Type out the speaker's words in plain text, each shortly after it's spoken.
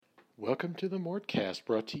Welcome to the Mortcast,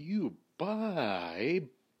 brought to you by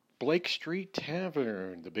Blake Street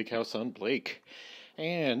Tavern, the big house on Blake,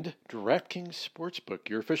 and DraftKings Sportsbook,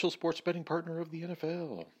 your official sports betting partner of the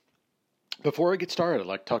NFL. Before I get started, I'd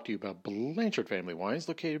like to talk to you about Blanchard Family Wines,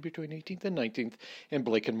 located between 18th and 19th and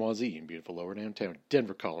Blake and Wazee in beautiful lower downtown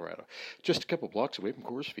Denver, Colorado. Just a couple blocks away from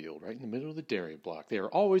Coors Field, right in the middle of the dairy block. They are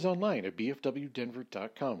always online at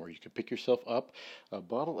bfwdenver.com, where you can pick yourself up a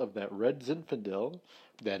bottle of that red Zinfandel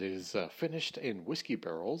that is finished in whiskey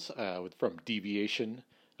barrels from Deviation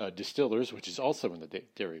Distillers, which is also in the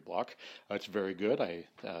dairy block. It's very good. I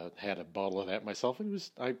had a bottle of that myself, and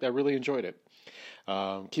I really enjoyed it.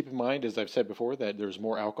 Keep in mind, as I've said before, that there's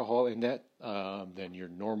more alcohol in that than your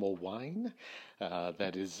normal wine.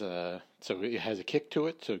 That is, so it has a kick to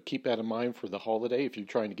it. So keep that in mind for the holiday if you're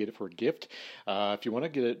trying to get it for a gift. If you want to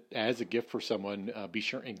get it as a gift for someone, be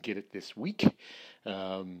sure and get it this week.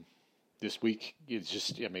 This week is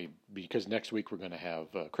just, because next week we're going to have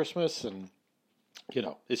Christmas, and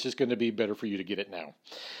it's just going to be better for you to get it now.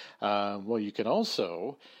 Well, you can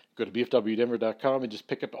also go to bfwdenver.com and just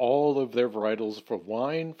pick up all of their varietals for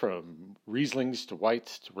wine, from Rieslings to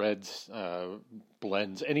whites to reds,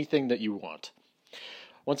 blends, anything that you want.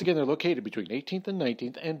 Once again, they're located between 18th and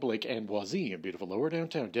 19th and Blake and Wazee in beautiful lower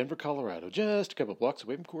downtown Denver, Colorado, just a couple blocks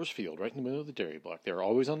away from Coors Field, right in the middle of the dairy block. They're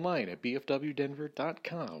always online at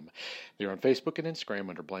bfwdenver.com. They're on Facebook and Instagram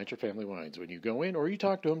under Blanchard Family Wines. When you go in or you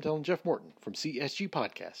talk to them, tell them Jeff Morton from CSG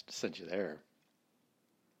Podcast sent you there.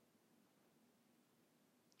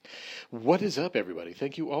 What is up, everybody?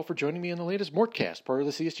 Thank you all for joining me on the latest Mortcast, part of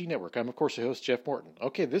the CSG Network. I'm, of course, your host, Jeff Morton.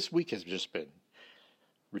 Okay, this week has just been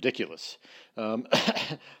ridiculous.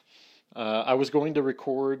 I was going to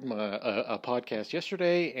record a podcast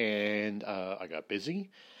yesterday, and I got busy,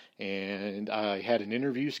 and I had an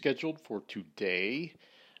interview scheduled for today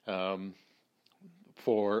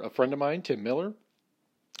for a friend of mine, Tim Miller.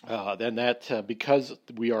 Then that, because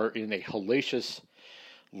we are in a hellacious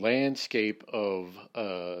landscape of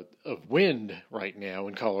wind right now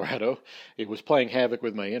in Colorado, it was playing havoc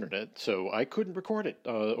with my internet, so I couldn't record it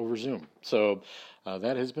over Zoom. So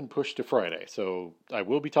that has been pushed to Friday. So I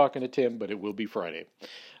will be talking to Tim, but it will be Friday.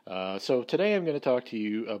 So today I'm going to talk to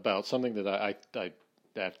you about something that I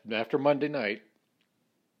after Monday night,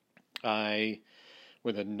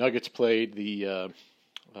 when the Nuggets played the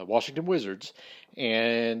Washington Wizards,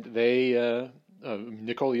 and they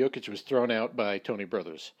Nikola Jokic was thrown out by Tony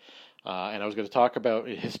Brothers. And I was going to talk about,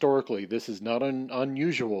 historically, this is not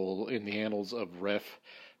unusual in the annals of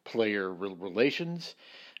ref-player relations.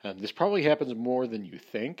 This probably happens more than you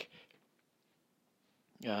think.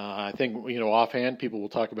 I think, offhand, people will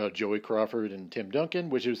talk about Joey Crawford and Tim Duncan,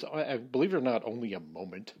 which is, believe it or not, only a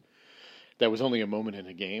moment. That was only a moment in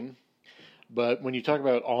a game. But when you talk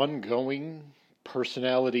about ongoing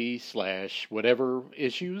personality / whatever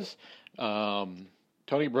issues,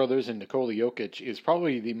 Tony Brothers and Nikola Jokic is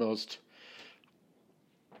probably the most,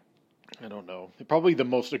 probably the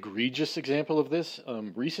most egregious example of this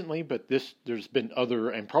recently, but there's been other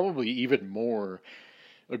and probably even more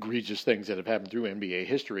egregious things that have happened through NBA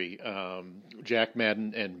history. Jack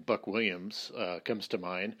Madden and Buck Williams comes to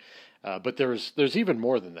mind, but there's even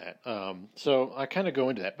more than that. So I kind of go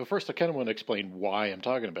into that, but first I kind of want to explain why I'm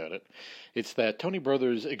talking about it. It's that Tony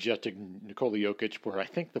Brothers ejected Nikola Jokic for, I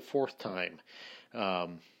think, the fourth time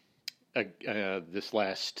this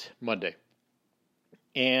last Monday.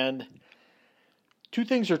 And two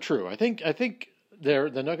things are true. I think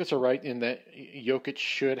the Nuggets are right in that Jokic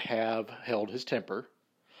should have held his temper.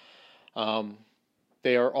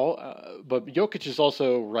 They are all, but Jokic is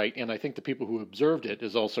also right, and I think the people who observed it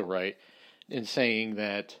is also right in saying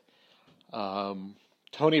that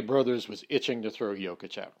Tony Brothers was itching to throw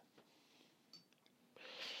Jokic out.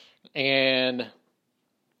 And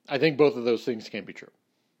I think both of those things can be true.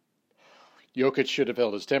 Jokic should have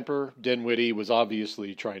held his temper. Dinwiddie was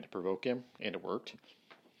obviously trying to provoke him, and it worked.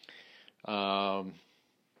 Jokic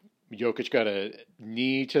got a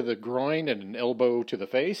knee to the groin and an elbow to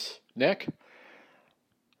the neck.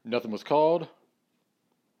 Nothing was called.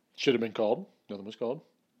 Should have been called. Nothing was called.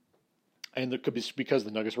 And it could be because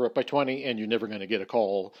the Nuggets were up by 20, and you're never going to get a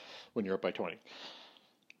call when you're up by 20.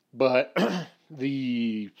 But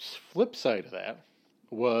the flip side of that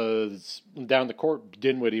was down the court,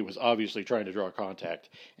 Dinwiddie was obviously trying to draw contact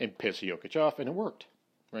and piss Jokic off, and it worked,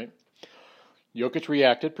 right? Jokic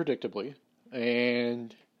reacted predictably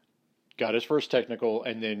and got his first technical,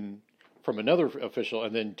 and then from another official,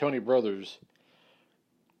 and then Tony Brothers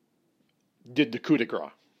did the coup de grace.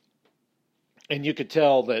 And you could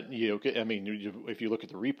tell that, if you look at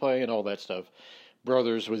the replay and all that stuff,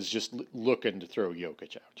 Brothers was just looking to throw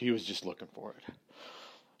Jokic out. He was just looking for it.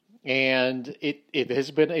 And it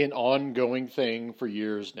has been an ongoing thing for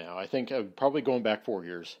years now. I think probably going back 4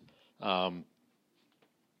 years. Um,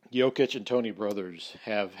 Jokic and Tony Brothers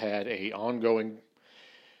have had a ongoing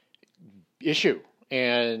issue,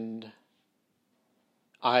 and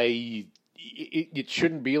it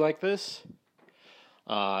shouldn't be like this.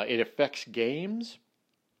 It affects games.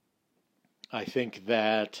 I think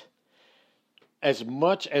that as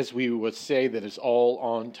much as we would say that it's all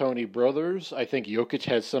on Tony Brothers, I think Jokic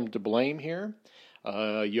has some to blame here.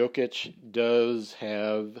 Jokic does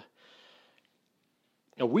have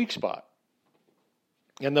a weak spot.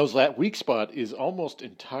 And that weak spot is almost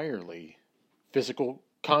entirely physical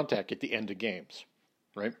contact at the end of games,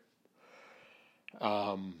 right?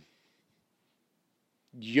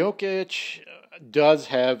 Jokic does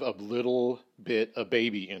have a little bit of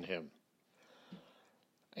baby in him.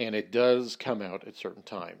 And it does come out at certain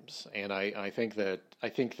times. And I think that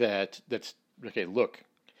that's okay, look,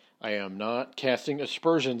 I am not casting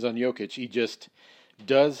aspersions on Jokic. He just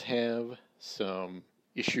does have some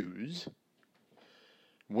issues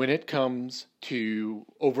when it comes to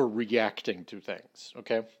overreacting to things,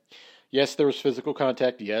 okay? Yes, there was physical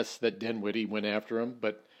contact. Yes, that Dinwiddie went after him.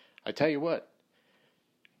 But I tell you what,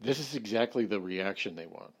 this is exactly the reaction they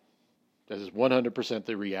want. This is 100%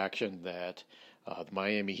 the reaction that the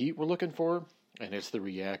Miami Heat were looking for, and it's the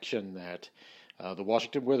reaction that the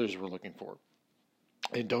Washington Wizards were looking for.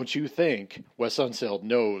 And don't you think Wes Unseld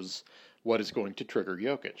knows what is going to trigger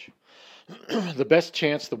Jokic? The best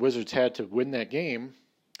chance the Wizards had to win that game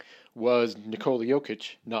was Nikola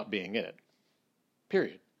Jokic not being in it.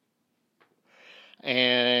 Period.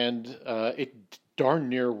 And it darn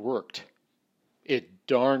near worked. It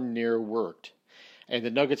darn near worked. And the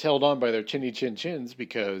Nuggets held on by their chinny chin chins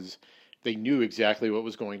because they knew exactly what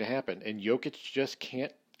was going to happen. And Jokic just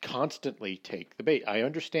can't constantly take the bait. I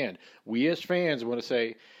understand. We as fans want to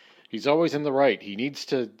say he's always in the right. He needs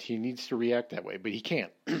to react that way, but he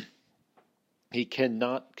can't. He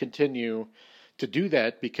cannot continue to do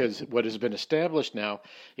that because what has been established now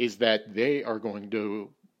is that they are going to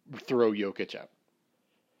throw Jokic out.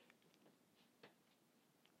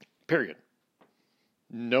 Period.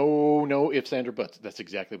 No ifs, ands, or buts. That's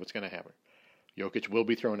exactly what's going to happen. Jokic will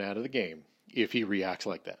be thrown out of the game if he reacts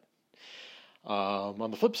like that. On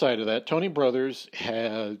the flip side of that, Tony Brothers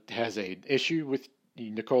has an issue with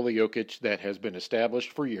Nikola Jokic that has been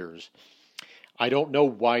established for years. I don't know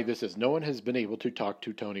why this is. No one has been able to talk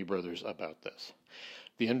to Tony Brothers about this.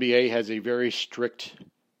 The NBA has a very strict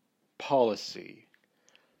policy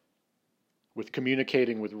with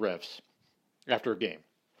communicating with refs after a game.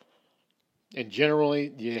 And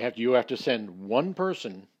generally, you have to send one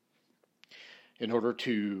person in order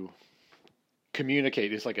to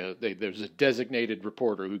communicate. It's like there's a designated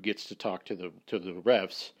reporter who gets to talk to the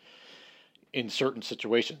refs in certain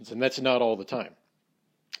situations, and that's not all the time.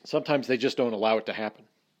 Sometimes they just don't allow it to happen.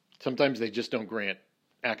 Sometimes they just don't grant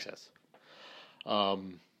access.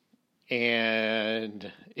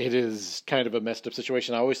 And it is kind of a messed up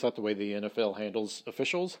situation. I always thought the way the NFL handles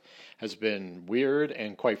officials has been weird,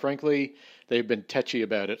 and quite frankly, they've been tetchy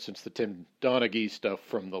about it since the Tim Donaghy stuff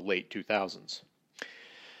from the late 2000s.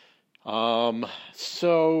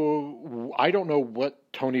 So I don't know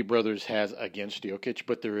what Tony Brothers has against Jokic,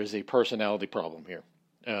 but there is a personality problem here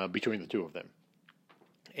between the two of them.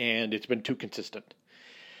 And it's been too consistent.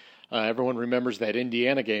 Everyone remembers that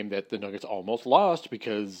Indiana game that the Nuggets almost lost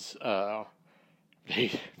because they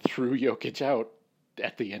threw Jokic out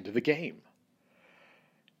at the end of the game.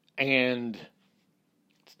 And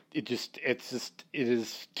it is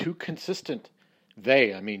too consistent.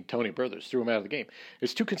 Tony Brothers threw him out of the game.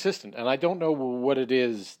 It's too consistent. And I don't know what it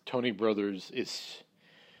is Tony Brothers is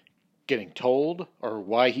getting told or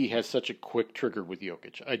why he has such a quick trigger with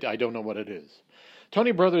Jokic. I don't know what it is.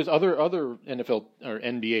 Tony Brothers, other NFL or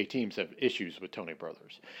NBA teams have issues with Tony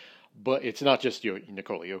Brothers, but it's not just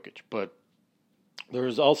Nikola Jokic. But there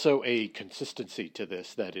is also a consistency to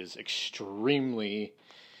this that is extremely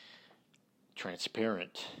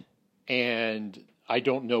transparent, and I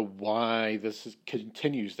don't know why this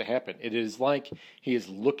continues to happen. It is like he is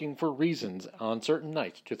looking for reasons on certain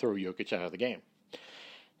nights to throw Jokic out of the game,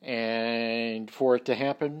 and for it to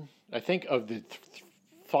happen, I think of the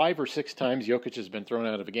 5 or 6 times Jokic has been thrown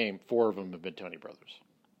out of a game, 4 of them have been Tony Brothers.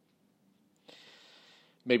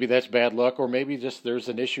 Maybe that's bad luck, or maybe just there's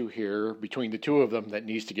an issue here between the two of them that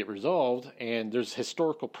needs to get resolved, and there's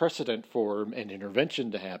historical precedent for an intervention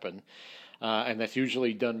to happen, and that's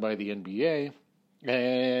usually done by the NBA,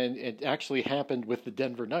 and it actually happened with the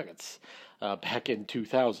Denver Nuggets back in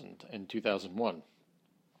 2000 and 2001.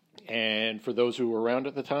 And for those who were around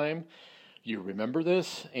at the time, You remember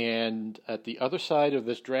this? And at the other side of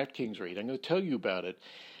this DraftKings read, I'm going to tell you about it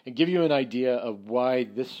and give you an idea of why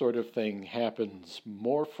this sort of thing happens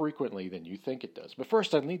more frequently than you think it does. But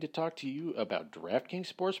first, I need to talk to you about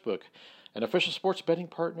DraftKings Sportsbook, an official sports betting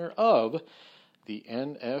partner of the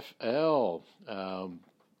NFL.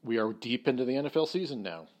 We are deep into the NFL season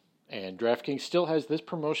now, and DraftKings still has this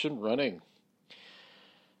promotion running.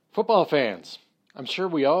 Football fans, I'm sure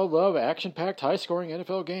we all love action-packed, high-scoring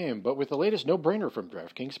NFL game, but with the latest no-brainer from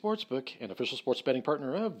DraftKings Sportsbook, an official sports betting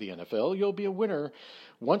partner of the NFL, you'll be a winner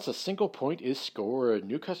once a single point is scored.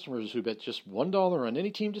 New customers who bet just $1 on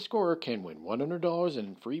any team to score can win $100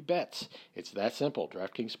 in free bets. It's that simple.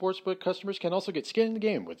 DraftKings Sportsbook customers can also get skin in the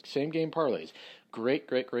game with same-game parlays.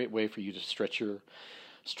 Great way for you to stretch your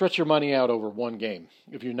money out over one game.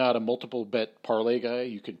 If you're not a multiple bet parlay guy,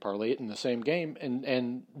 you can parlay it in the same game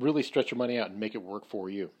and really stretch your money out and make it work for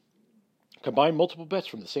you. Combine multiple bets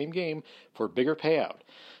from the same game for a bigger payout.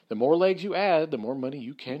 The more legs you add, the more money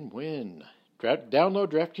you can win.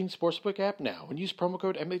 Download DraftKings Sportsbook app now and use promo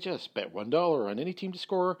code MHS. Bet $1 on any team to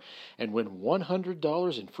score and win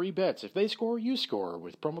 $100 in free bets. If they score, you score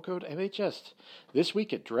with promo code MHS. This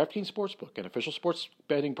week at DraftKings Sportsbook, an official sports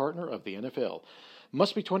betting partner of the NFL.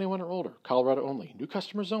 Must be 21 or older. Colorado only. New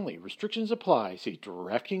customers only. Restrictions apply. See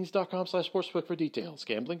DraftKings.com/sportsbook for details.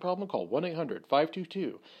 Gambling problem? Call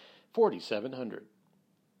 1-800-522-4700.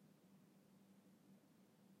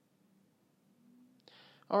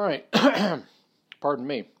 All right. Pardon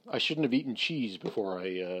me. I shouldn't have eaten cheese before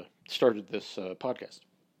I started this podcast.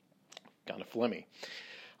 Kind of phlegmy.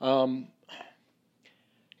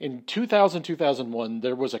 In 2000-2001,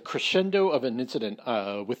 there was a crescendo of an incident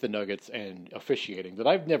with the Nuggets and officiating that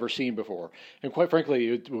I've never seen before. And quite frankly,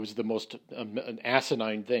 it was the most an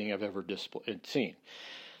asinine thing I've ever seen.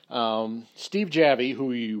 Steve Javie,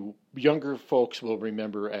 who you younger folks will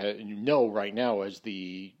remember and know right now as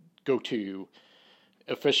the go-to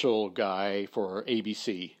official guy for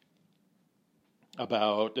ABC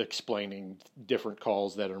about explaining different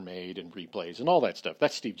calls that are made and replays and all that stuff.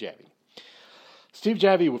 That's Steve Javie. Steve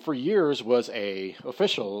Javie, for years, was a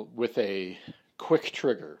official with a quick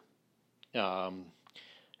trigger. And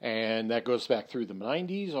that goes back through the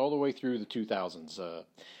 90s all the way through the 2000s.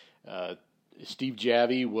 Steve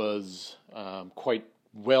Javie was quite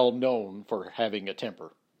well known for having a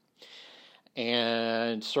temper.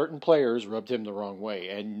 And certain players rubbed him the wrong way.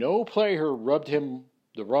 And no player rubbed him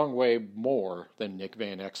the wrong way more than Nick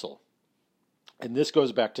Van Exel. And this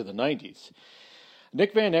goes back to the 90s.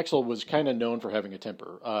 Nick Van Exel was kind of known for having a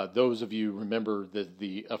temper. Those of you remember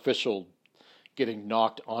the official getting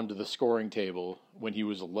knocked onto the scoring table when he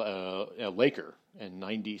was a Laker in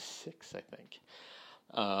 96, I think.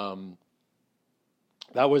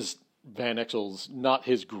 That was Van Exel's, not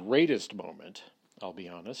his greatest moment, I'll be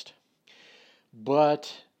honest.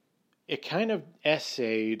 But it kind of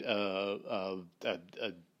essayed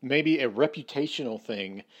maybe a reputational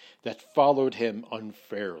thing that followed him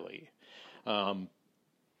unfairly.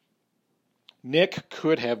 Nick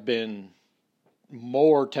could have been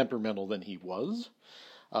more temperamental than he was.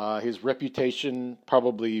 His reputation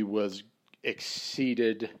probably was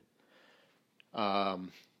exceeded.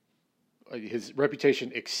 His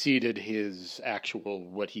reputation exceeded his actual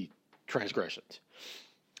what he transgressions.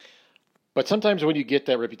 But sometimes when you get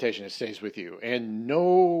that reputation, it stays with you. And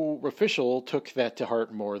no official took that to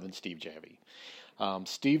heart more than Steve Javie.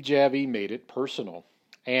 Steve Javie made it personal.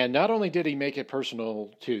 And not only did he make it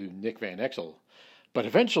personal to Nick Van Exel, but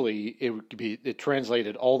eventually it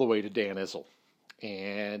translated all the way to Dan Issel.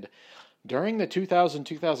 And during the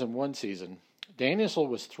 2000-2001 season, Dan Issel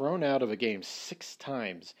was thrown out of a game 5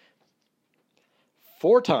 times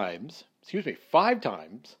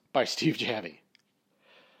by Steve Javie.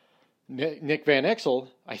 Nick Van Exel,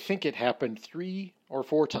 I think it happened 3 or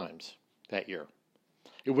 4 times that year.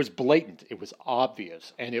 It was blatant. It was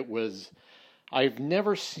obvious. And it was... I have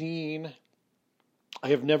never seen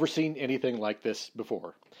anything like this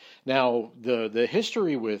before. Now, the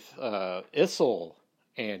history with Issel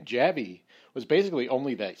and Javie was basically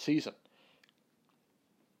only that season.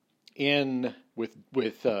 With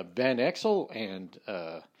Van Exel and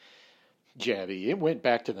Javie, it went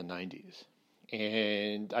back to the 90s.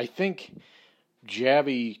 And I think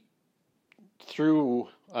Javie threw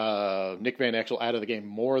Nick Van Exel out of the game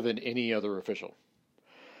more than any other official.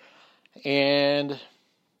 And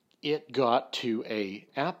it got to a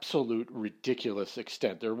absolute ridiculous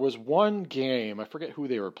extent. There was one game, I forget who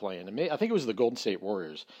they were playing. I think it was the Golden State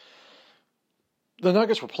Warriors. The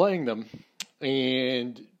Nuggets were playing them,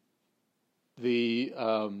 and the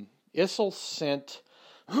Issel sent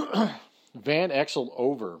Van Exel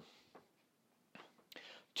over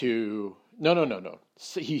to No.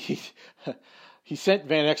 He sent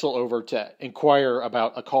Van Exel over to inquire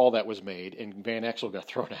about a call that was made, and Van Exel got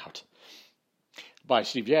thrown out by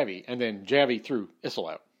Steve Javie, and then Javie threw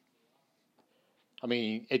Exel out. I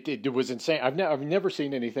mean, it was insane. I've never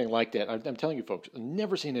seen anything like that. I'm telling you, folks, I've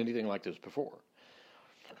never seen anything like this before.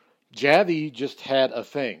 Javie just had a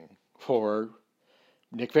thing for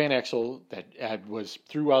Nick Van Exel that was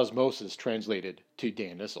through osmosis translated to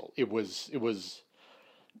Dan Issel. It was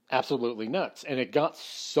absolutely nuts, and it got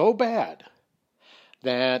so bad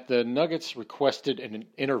that the Nuggets requested an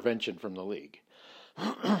intervention from the league.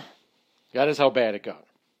 That is how bad it got.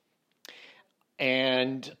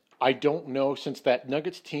 And I don't know, since that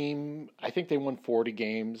Nuggets team, I think they won 40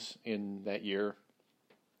 games in that year.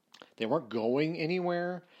 They weren't going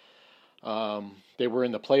anywhere. They were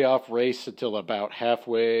in the playoff race until about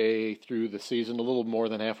halfway through the season, a little more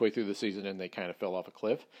than halfway through the season, and they kind of fell off a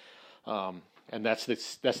cliff. And that's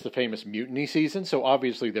the famous mutiny season. So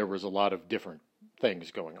obviously there was a lot of different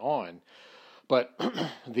things going on. But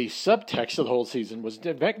the subtext of the whole season was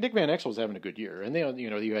Nick Van Exel was having a good year, and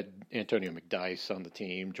you had Antonio McDyess on the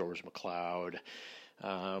team, George McLeod,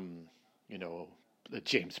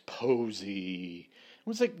 James Posey. It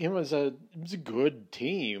was a good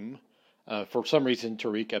team. For some reason,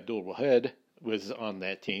 Tariq Abdul-Wahid was on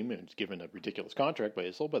that team and was given a ridiculous contract by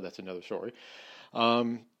Exel, but that's another story.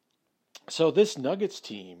 So this Nuggets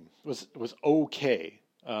team was okay.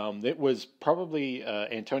 It was probably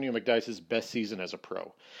Antonio McDyess' best season as a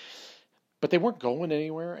pro. But they weren't going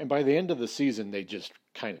anywhere, and by the end of the season, they just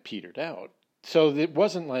kind of petered out. So it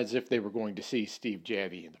wasn't as if they were going to see Steve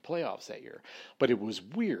Javie in the playoffs that year. But it was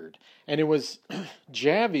weird. And it was,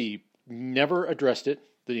 Javie never addressed it.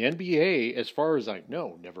 The NBA, as far as I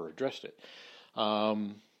know, never addressed it.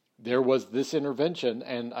 There was this intervention,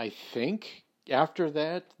 and I think after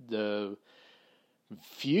that, the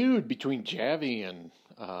feud between Javie and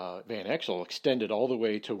Van Exel extended all the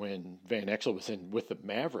way to when Van Exel was in with the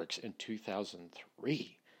Mavericks in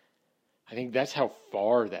 2003. I think that's how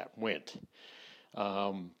far that went.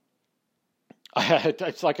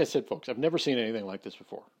 It's like I said, folks, I've never seen anything like this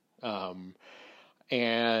before.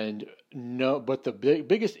 And no, but the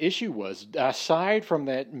biggest issue was, aside from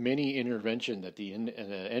that mini intervention that the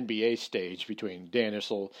NBA staged between Dan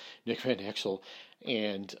Issel, Nick Van Exel,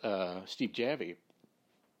 and Steve Javie,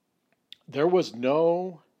 there was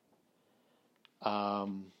no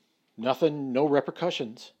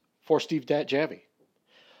repercussions for Steve Javie.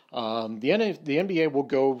 The NBA will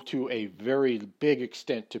go to a very big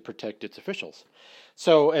extent to protect its officials.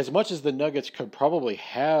 So as much as the Nuggets could probably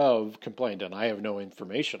have complained, and I have no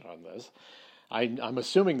information on this, I'm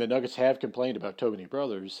assuming the Nuggets have complained about Tony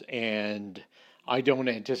Brothers, and I don't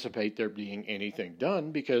anticipate there being anything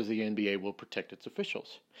done because the NBA will protect its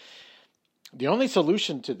officials. The only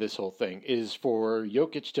solution to this whole thing is for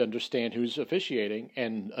Jokic to understand who's officiating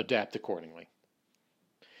and adapt accordingly.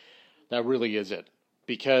 That really is it.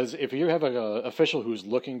 Because if you have an official who's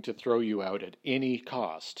looking to throw you out at any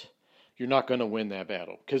cost, you're not going to win that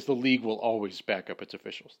battle because the league will always back up its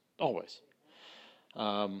officials. Always.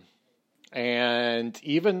 And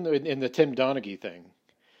even in the Tim Donaghy thing,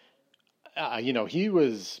 he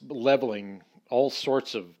was leveling all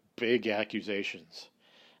sorts of big accusations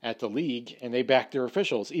at the league, and they backed their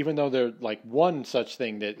officials, even though they're like one such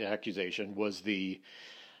thing, that accusation was the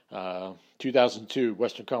 2002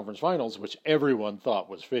 Western Conference Finals, which everyone thought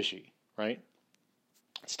was fishy, right?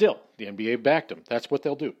 Still, the NBA backed them. That's what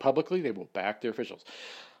they'll do. Publicly, they will back their officials.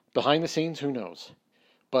 Behind the scenes, who knows?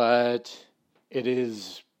 But it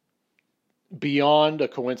is beyond a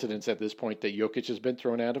coincidence at this point that Jokic has been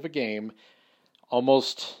thrown out of a game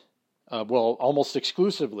almost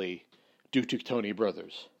exclusively due to Tony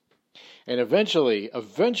Brothers. And eventually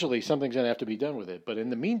something's going to have to be done with it. But in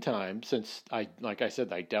the meantime, since like I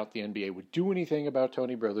said, I doubt the NBA would do anything about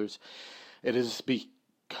Tony Brothers, it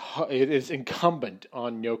is incumbent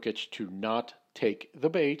on Jokic to not take the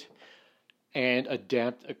bait and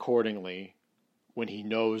adapt accordingly when he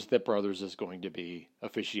knows that Brothers is going to be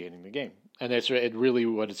officiating the game. And that's really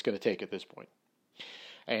what it's going to take at this point.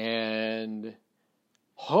 And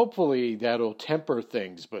hopefully that'll temper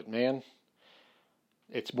things, but man,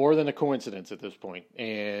 it's more than a coincidence at this point,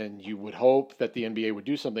 and you would hope that the NBA would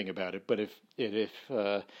do something about it. But if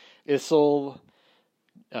Issel,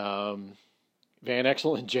 Van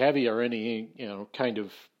Exel, and Javie are any kind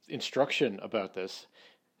of instruction about this,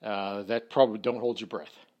 that probably don't hold your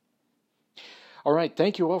breath. All right,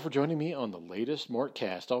 thank you all for joining me on the latest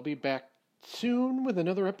Mortcast. I'll be back soon with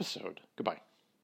another episode. Goodbye.